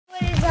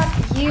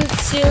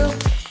YouTube,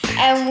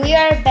 and we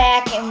are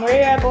back, and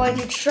we are going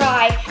to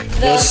try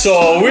the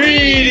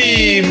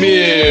Saweetie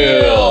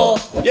Meal.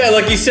 Yeah,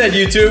 like you said,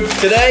 YouTube.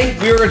 Today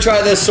we are gonna try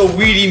the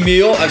Saweetie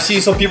Meal. I've seen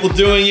some people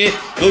doing it.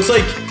 It looks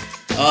like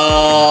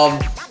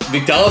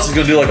McDonald's is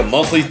gonna do like a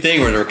monthly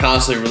thing where they're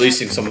constantly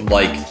releasing some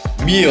like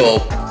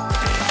meal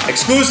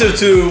exclusive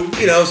to,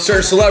 you know,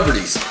 certain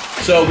celebrities.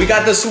 So we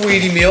got the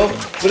Saweetie Meal,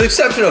 with the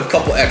exception of a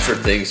couple extra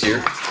things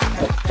here.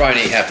 Brian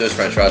ate half those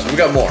French fries, but we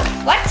got more.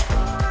 What?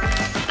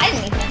 I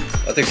didn't eat them.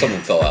 I think some of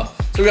them fell out.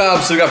 So we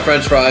got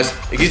French fries.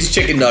 It gives you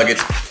chicken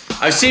nuggets.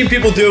 I've seen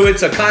people do it,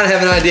 so I kind of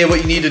have an idea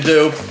what you need to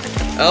do.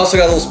 I also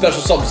got a little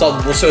special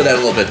something. We'll show you that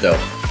in a little bit though.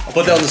 I'll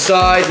put that on the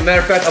side. As a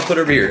matter of fact, I'll put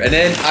it over here. And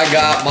then I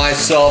got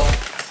myself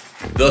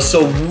the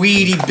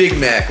Saweetie Big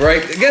Mac,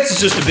 right? I guess it's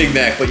just a Big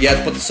Mac, but you have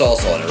to put the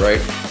sauce on it, right?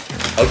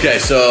 Okay,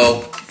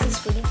 so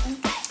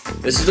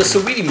this is the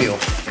Saweetie Meal. I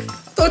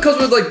thought it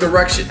comes with like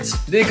directions.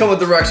 It didn't come with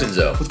directions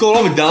though. What's going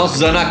on, McDonald's?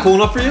 Is that not cool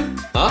enough for you?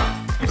 Huh?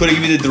 You couldn't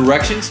give me the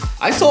directions?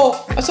 I saw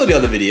the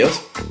other videos.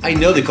 I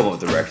know they come up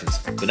with directions,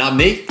 but not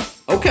me.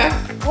 Okay.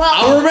 Well,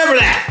 I'll remember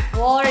that. We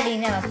already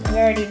know. We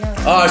already know.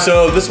 Alright,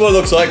 so this is what it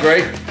looks like,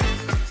 right?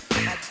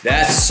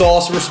 That's the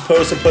sauce we're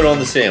supposed to put on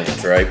the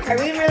sandwich, right? Are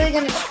we really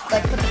gonna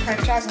like put the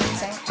French fries on the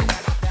sandwich?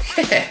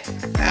 Yeah,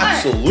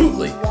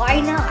 absolutely. Why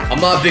not? I'm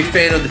not a big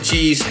fan of the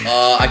cheese.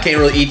 I can't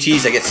really eat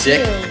cheese. I get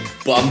sick. Ew.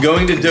 But I'm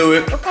going to do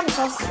it. What kind of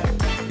sauce is it?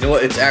 You know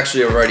what? It's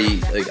actually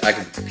already, like, I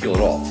can peel it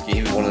off. Can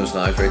you give me one of those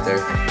knives right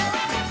there?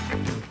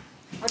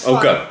 Which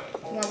okay. One?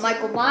 You want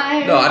Michael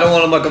Myers? No, I don't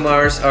want a Michael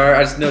Myers. All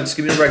right, just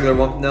give me a regular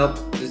one. Nope.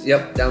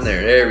 Yep, down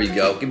there. There we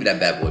go. Give me that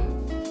bad boy.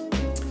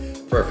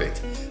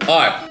 Perfect. All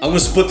right, I'm gonna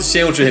split the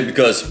sandwich with him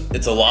because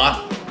it's a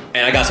lot,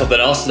 and I got something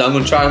else, and I'm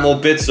gonna try a little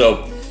bit.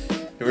 So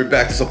let me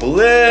back this up a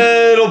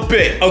little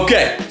bit.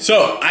 Okay,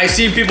 so I've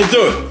seen people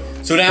do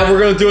it. So now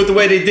we're gonna do it the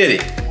way they did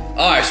it.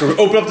 All right, so we're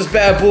gonna open up this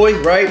bad boy,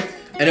 right?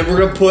 And then we're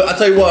gonna put. I'll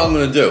tell you what I'm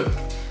gonna do.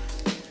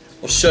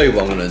 I'll show you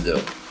what I'm gonna do.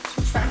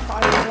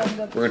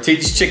 We're gonna take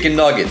these chicken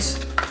nuggets,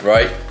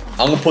 right?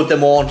 I'm gonna put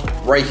them on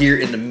right here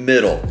in the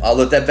middle. I'll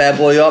lift that bad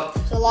boy up,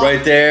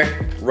 right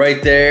there,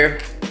 right there,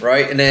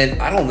 right? And then,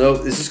 I don't know,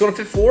 is this gonna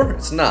fit 4?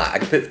 It's not, I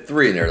can fit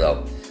 3 in there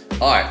though.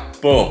 All right,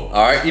 boom,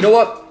 all right. You know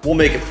what? We'll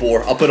make it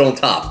 4, I'll put it on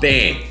top,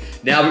 bang.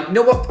 Now, you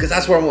know what? Because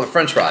that's where I want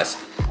French fries.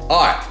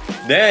 All right,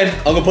 then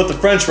I'm gonna put the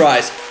French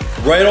fries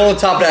right on the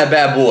top of that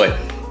bad boy.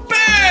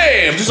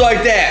 Bam, just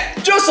like that.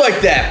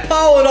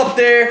 Pile it up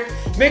there,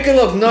 make it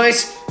look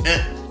nice.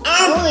 And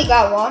I only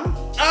got one.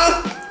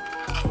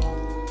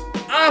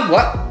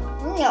 What? I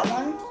only got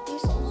one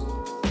piece sauce.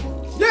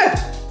 Yeah.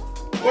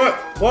 What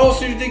else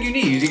do you think you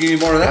need? You think you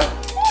need more of that?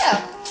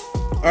 Yeah.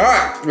 All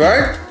right,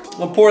 right? I'm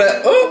gonna pour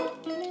that. Oh,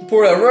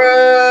 pour that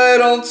right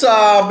on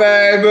top,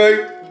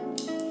 baby.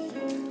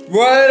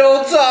 Right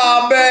on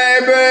top,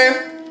 baby.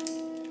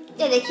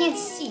 Yeah, they can't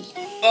see.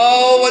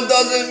 Oh, it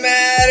doesn't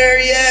matter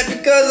yet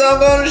because I'm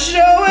gonna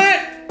show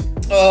it.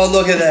 Oh,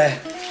 look at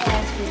that.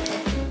 That's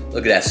beautiful.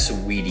 Look at that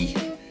Saweetie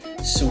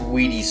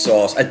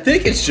sauce. I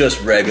think it's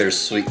just regular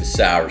sweet and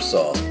sour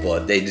sauce,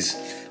 but they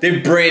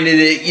branded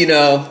it, you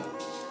know,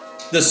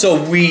 the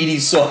Saweetie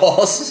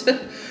sauce.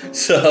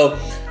 So,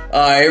 all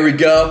right, here we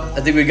go.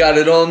 I think we got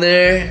it on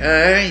there.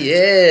 All right,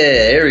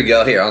 yeah, here we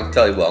go. Here, I'll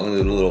tell you what. I'm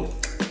gonna do a little.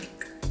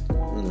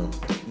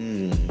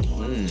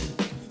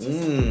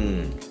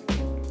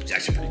 It's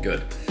actually pretty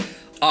good.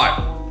 All right,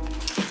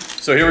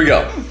 so here we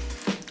go.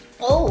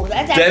 Oh,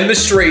 that's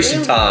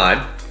demonstration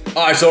time.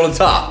 All right, so on the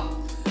top,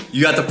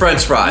 you got the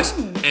French fries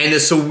and the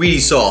Saweetie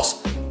sauce.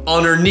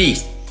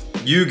 Underneath,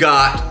 you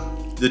got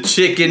the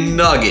chicken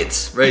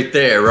nuggets right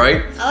there,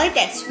 right? I like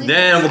that sweet.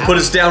 Then I'm gonna put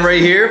this down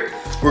right here.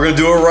 We're gonna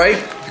do it right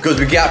because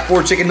we got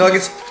 4 chicken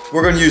nuggets.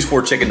 We're gonna use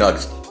 4 chicken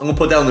nuggets. I'm gonna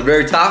put that on the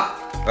very top,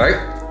 right?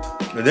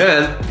 And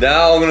then,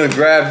 now I'm gonna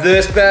grab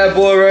this bad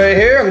boy right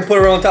here. I'm gonna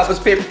put it on top of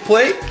this paper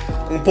plate.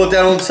 I'm gonna put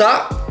that on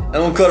top, and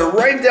I'm gonna cut it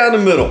right down the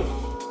middle.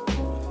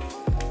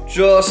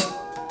 Just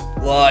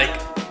like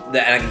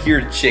that. And I can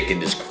hear the chicken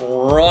just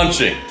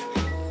crunching.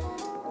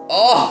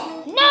 Oh!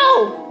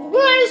 No!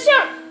 We're gonna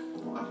start.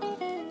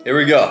 Here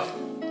we go.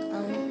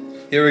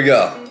 Here we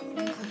go.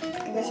 Okay.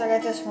 I guess I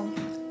got this one.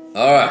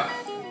 Alright.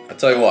 I'll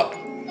tell you what.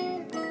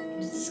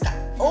 This guy.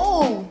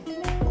 Oh!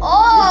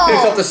 Oh!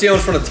 Pick up the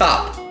sandwich from the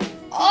top.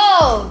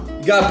 Oh!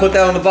 You gotta put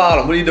that on the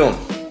bottom. What are you doing?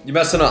 You're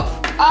messing up.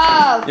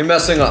 Oh! You're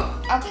messing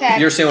up. Okay.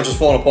 Your sandwich is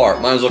falling apart.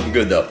 Mine's looking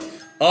good though.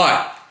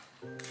 Alright.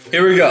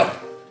 Here we go.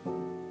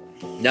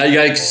 Now you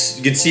guys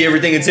can see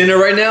everything that's in there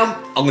right now.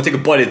 I'm gonna take a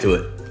bite into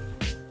it.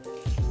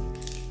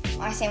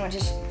 My sandwich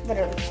is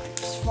literally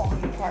just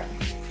falling apart.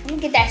 Let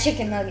me get that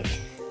chicken nugget.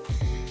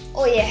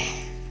 Oh yeah.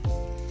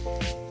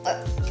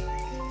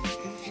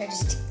 Should I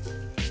just...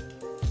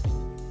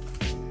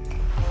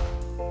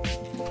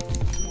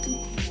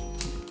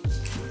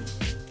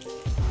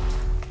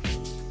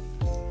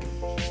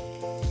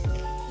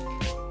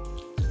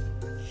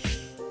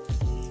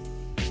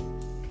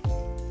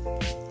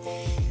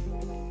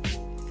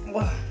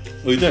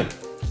 What do you think?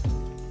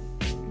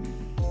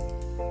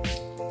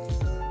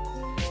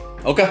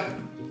 Okay.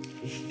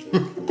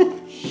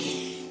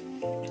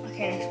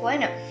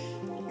 bueno.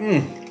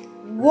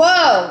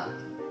 Whoa.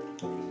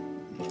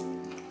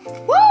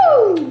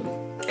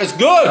 Woo! It's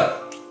good.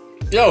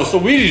 Yo,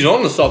 Saweetie's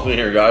on to something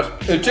here, guys.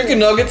 The chicken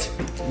nuggets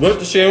with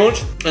the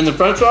sandwich and the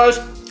french fries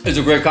is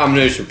a great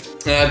combination.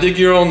 And I think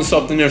you're on to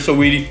something there,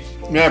 Saweetie.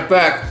 Matter of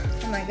fact,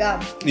 Oh my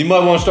God. you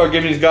might want to start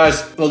giving these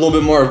guys a little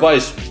bit more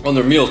advice on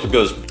their meals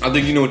because I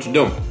think you know what you're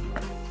doing.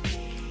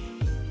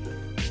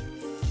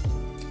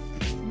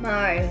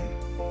 My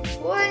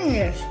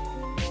goodness.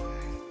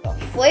 The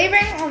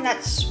flavoring on that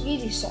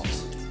Saweetie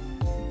sauce.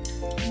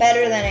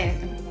 Better than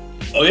anything.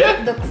 Oh,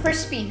 yeah? The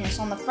crispiness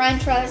on the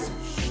french fries,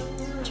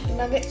 chicken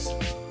nuggets.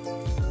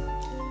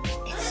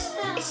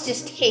 It's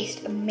just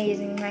tastes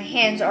amazing. My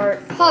hands are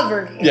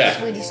covered in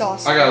Saweetie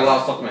sauce. I got a lot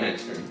of stuff in my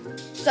hands.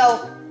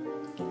 So,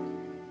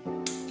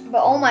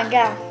 but oh my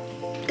God.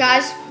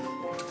 Guys,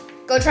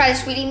 go try the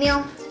Saweetie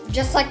meal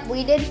just like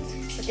we did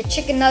with the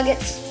chicken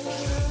nuggets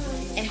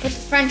and put the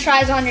french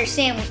fries on your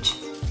sandwich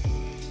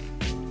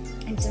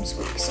and some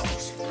Saweetie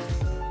sauce.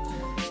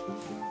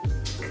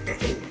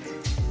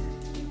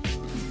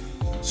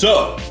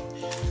 So,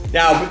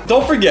 now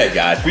don't forget,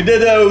 guys, we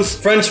did those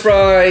french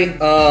fry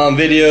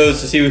videos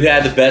to see who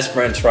had the best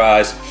french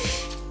fries,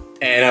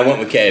 and I went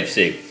with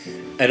KFC.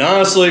 And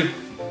honestly,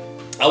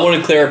 I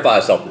want to clarify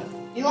something.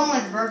 You went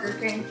with Burger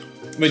King.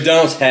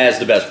 McDonald's has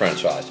the best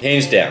french fries,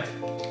 hands down.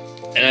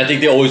 And I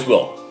think they always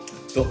will.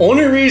 The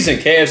only reason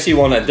KFC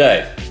won that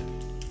day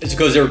is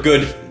because they were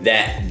good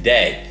that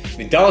day.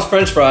 McDonald's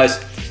french fries,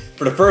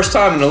 for the first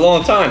time in a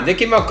long time, they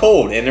came out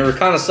cold and they were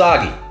kind of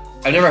soggy.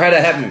 I never had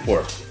that happen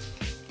before.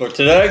 But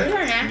today,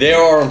 they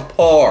are on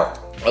par.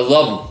 I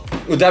love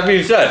them. With that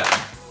being said,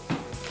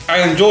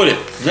 I enjoyed it.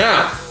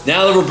 Now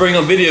that we're bringing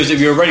on videos that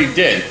we already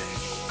did,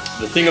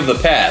 the thing of the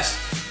past,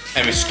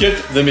 and we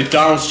skipped the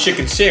McDonald's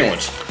chicken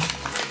sandwich,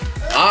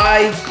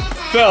 I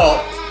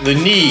felt the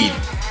need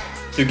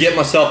to get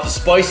myself the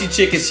spicy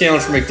chicken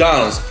sandwich from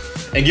McDonald's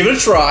and give it a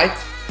try,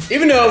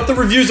 even though the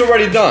review's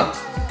already done.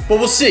 But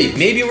we'll see,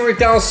 maybe we're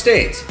McDonald's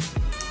stains.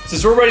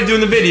 Since we're already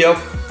doing the video,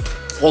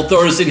 we'll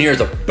throw this in here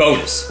as a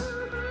bonus.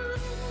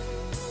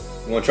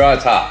 You wanna try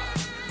the top?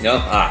 No?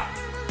 Alright.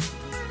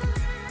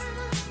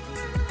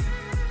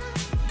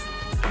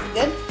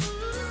 Good?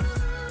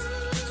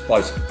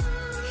 Spicy.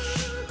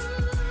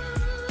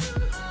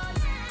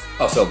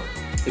 Also,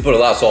 they put a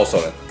lot of sauce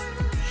on it.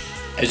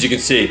 As you can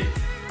see,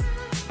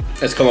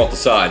 it's come off the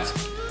sides,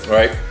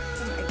 right?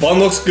 Bun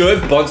looks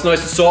good. Bun's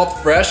nice and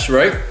soft, fresh,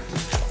 right?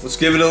 Let's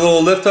give it a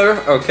little lift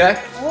here,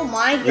 okay? Oh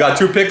my God. We got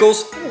 2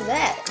 pickles, What is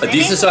that? a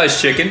decent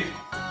sized chicken.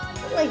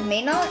 Like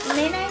mayonnaise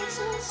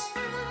sauce?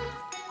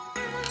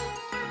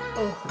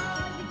 Oh.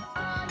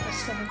 That's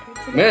something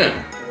good.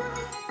 Man.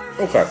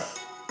 Okay.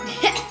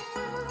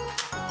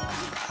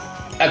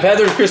 I've had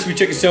their crispy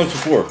chicken sandwich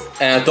before,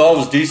 and I thought it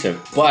was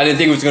decent, but I didn't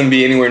think it was going to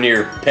be anywhere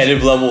near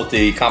competitive level with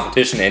the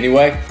competition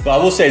anyway. But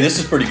I will say this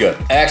is pretty good.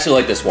 I actually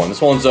like this one.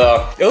 This one's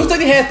it looks like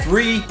they had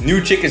 3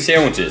 new chicken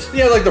sandwiches.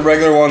 Yeah, like the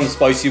regular one, the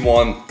spicy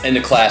one, and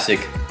the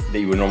classic that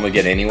you would normally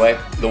get anyway.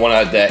 The one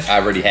that I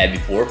already had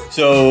before.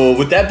 So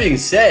with that being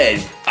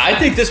said, I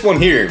think this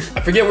one here,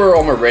 I forget where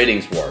all my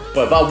ratings were,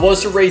 but if I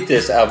was to rate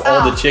this out of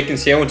all the chicken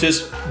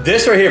sandwiches,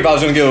 this right here, if I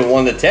was going to give it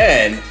 1 to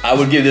 10, I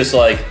would give this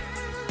like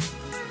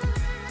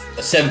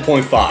a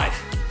 7.5.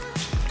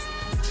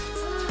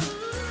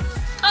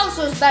 Oh,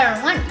 so it's better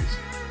than Wendy's.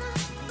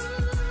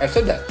 I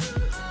said that.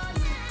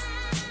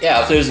 Yeah,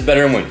 I'll say this is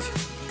better than Wendy's.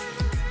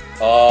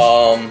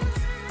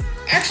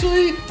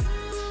 Actually,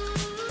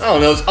 I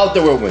don't know, it's out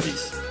there with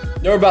Wendy's.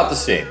 They're about the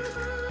same.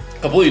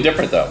 Completely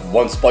different though.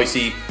 One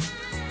spicy.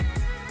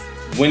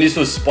 Wendy's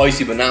was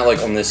spicy, but not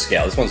like on this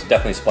scale. This one's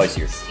definitely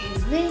spicier.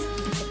 Excuse me.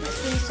 Put my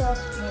sweet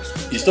sauce, more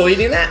sweet You still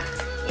eating that?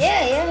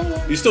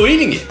 Yeah. You still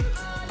eating it? Get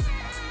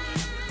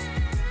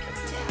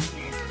down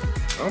there.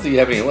 I don't think you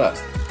have any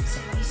left.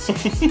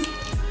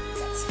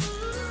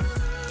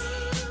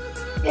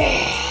 There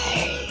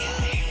you go,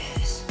 there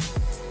it is.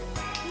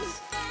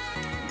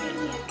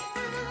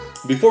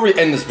 Maniac. Before we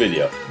end this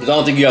video, because I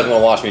don't think you guys want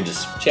to watch me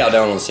just chow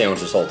down on the sandwich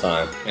this whole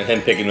time and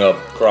him picking up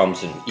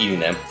crumbs and eating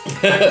them.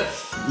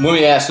 Let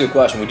me ask you a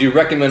question. Would you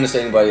recommend this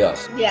to anybody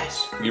else?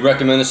 Yes. You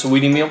recommend the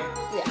Saweetie meal?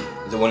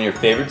 Yeah. Is it one of your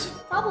favorites?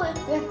 Probably,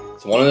 yeah.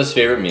 It's one of his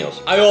favorite meals.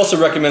 I also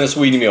recommend the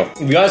Saweetie meal.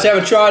 If you guys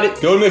haven't tried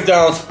it, go to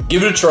McDonald's,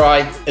 give it a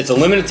try. It's a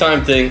limited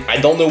time thing. I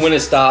don't know when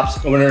it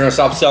stops or when they're gonna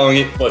stop selling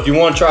it, but if you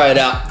want to try it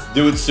out,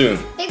 do it soon.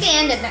 I think they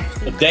ended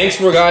next week. Thanks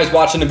for guys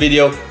watching the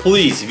video.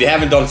 Please, if you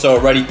haven't done so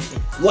already,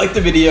 like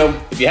the video.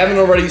 If you haven't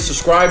already,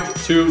 subscribed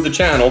to the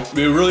channel.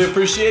 We really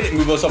appreciate it.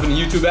 Move us up in the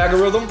YouTube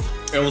algorithm.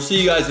 And we'll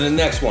see you guys in the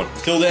next one.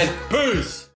 Until then, peace!